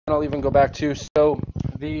I'll even go back to, so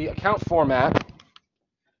the account format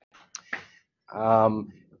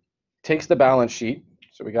takes the balance sheet.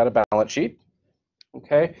 So we got a balance sheet.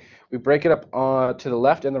 Okay, we break it up to the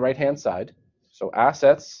left and the right hand side. So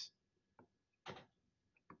assets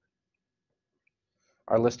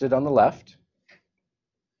are listed on the left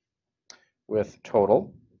with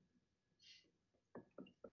total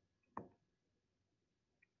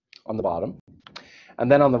on the bottom. And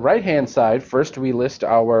then on the right hand side, first we list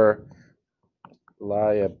our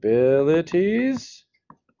liabilities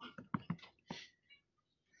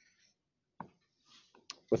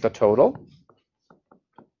with a total.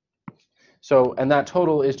 So, and that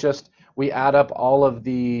total is just, we add up all of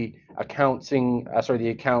the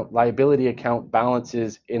liability account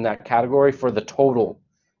balances in that category for the total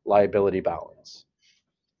liability balance.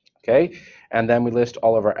 Okay, and then we list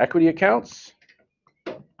all of our equity accounts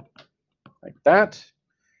like that,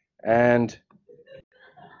 and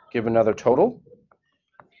give another total.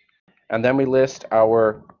 And then we list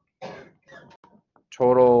our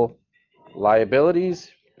total liabilities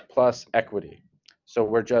plus equity. So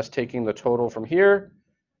we're just taking the total from here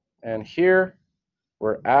and here,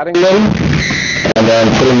 we're adding them, and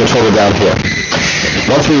then putting the total down here.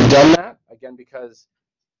 Once we've done that, again, because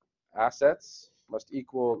assets must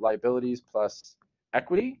equal liabilities plus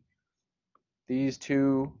equity, these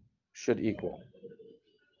two should equal.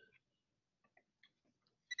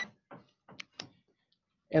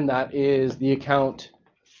 And that is the account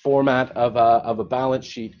format of a balance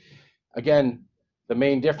sheet. Again, the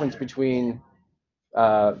main difference between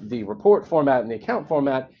the report format and the account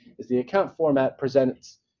format is the account format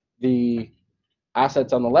presents the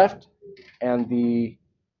assets on the left and the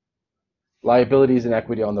liabilities and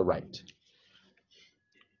equity on the right.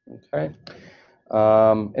 Okay.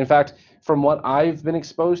 In fact, from what I've been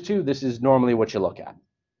exposed to, this is normally what you look at.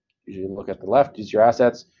 Usually you look at the left is your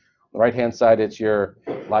assets, on the right-hand side it's your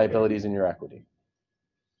liabilities and your equity.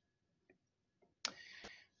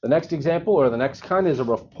 The next example, or the next kind, is a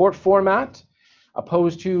report format.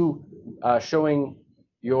 Opposed to showing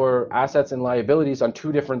your assets and liabilities on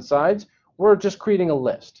two different sides, we're just creating a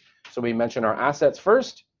list. So we mention our assets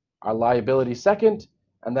first, our liabilities second,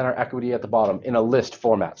 and then our equity at the bottom in a list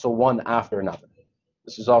format, so one after another.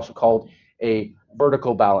 This is also called a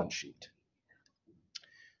vertical balance sheet.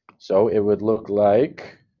 So it would look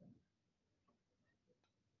like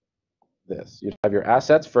this. You'd have your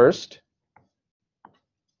assets first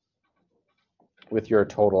with your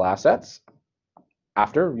total assets.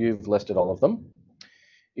 After you've listed all of them,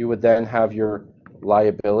 you would then have your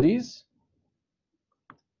liabilities.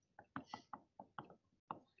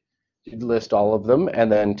 You'd list all of them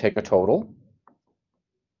and then take a total.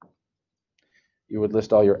 You would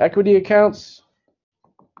list all your equity accounts,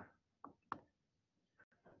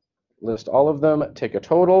 list all of them, take a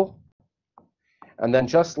total, and then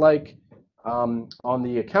just like on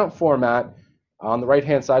the account format, on the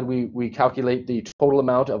right-hand side, we calculate the total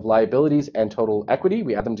amount of liabilities and total equity.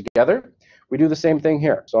 We add them together. We do the same thing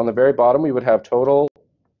here. So on the very bottom, we would have total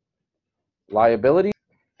liability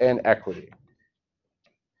and equity.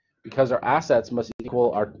 Because our assets must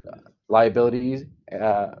equal our liabilities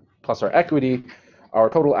plus our equity, our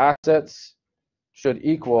total assets should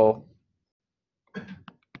equal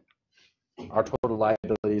our total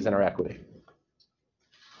liabilities and our equity.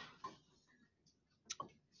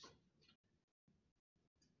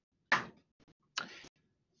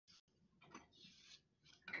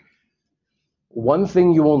 One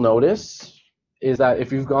thing you will notice is that if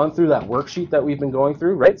you've gone through that worksheet that we've been going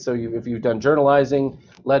through, right? So if you've done journalizing,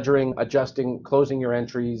 ledgering, adjusting, closing your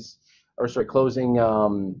entries, or sorry, closing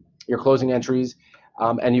your closing entries,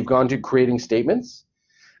 and you've gone to creating statements,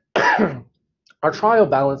 our trial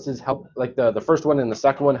balances help, like the first one and the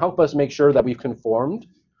second one, help us make sure that we've conformed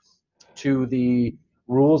to the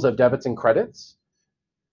rules of debits and credits.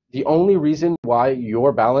 The only reason why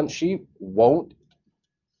your balance sheet won't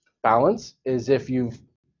balance is if you've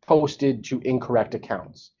posted to incorrect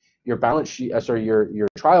accounts. Your balance sheet, your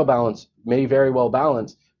trial balance may very well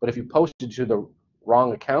balance, but if you posted to the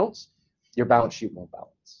wrong accounts, your balance sheet won't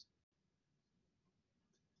balance.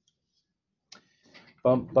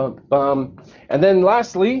 Bum, bum, bum. And then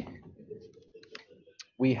lastly,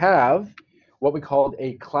 we have what we called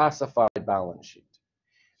a classified balance sheet.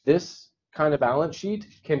 This kind of balance sheet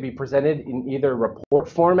can be presented in either report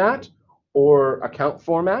format or account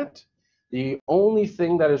format. The only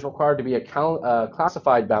thing that is required to be a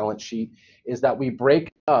classified balance sheet is that we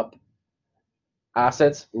break up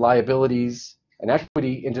assets, liabilities, and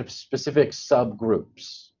equity into specific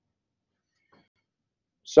subgroups.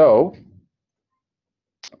 So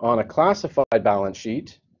on a classified balance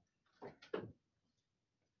sheet,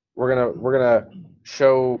 we're gonna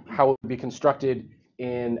show how it would be constructed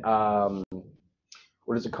in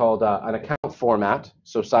what is it called, an account format,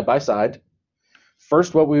 so side by side.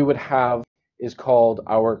 First, what we would have is called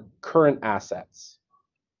our current assets.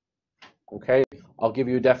 Okay, I'll give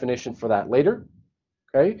you a definition for that later.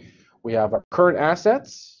 Okay, we have our current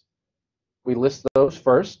assets. We list those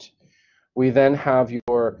first. We then have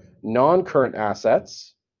your non-current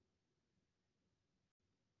assets.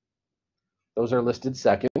 Those are listed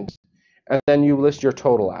second. And then you list your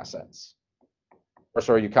total assets. Or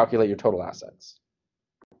sorry, you calculate your total assets.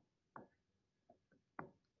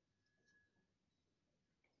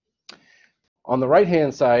 On the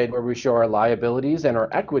right-hand side, where we show our liabilities and our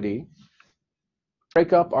equity,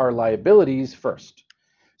 break up our liabilities first.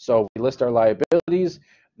 So we list our liabilities.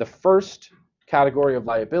 The first category of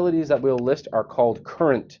liabilities that we'll list are called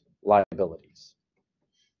current liabilities.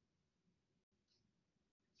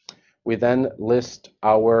 We then list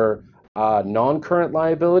our non-current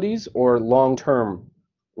liabilities or long-term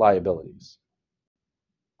liabilities.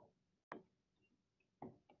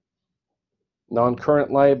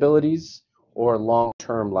 Non-current liabilities or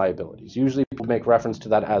long-term liabilities. Usually people make reference to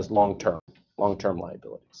that as long-term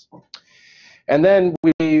liabilities. And then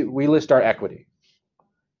we list our equity.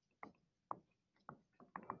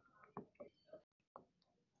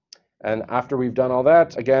 And after we've done all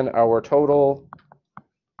that, again, our total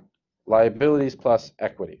liabilities plus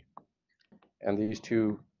equity. And these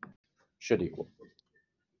two should equal.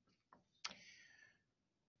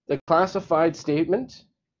 The classified statement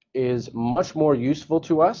is much more useful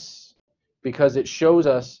to us because it shows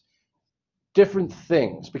us different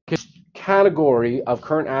things. Because category of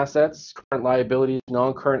current assets, current liabilities,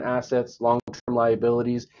 non-current assets, long-term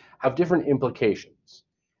liabilities have different implications.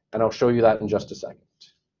 And I'll show you that in just a second.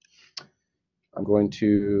 I'm going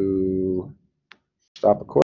to stop recording.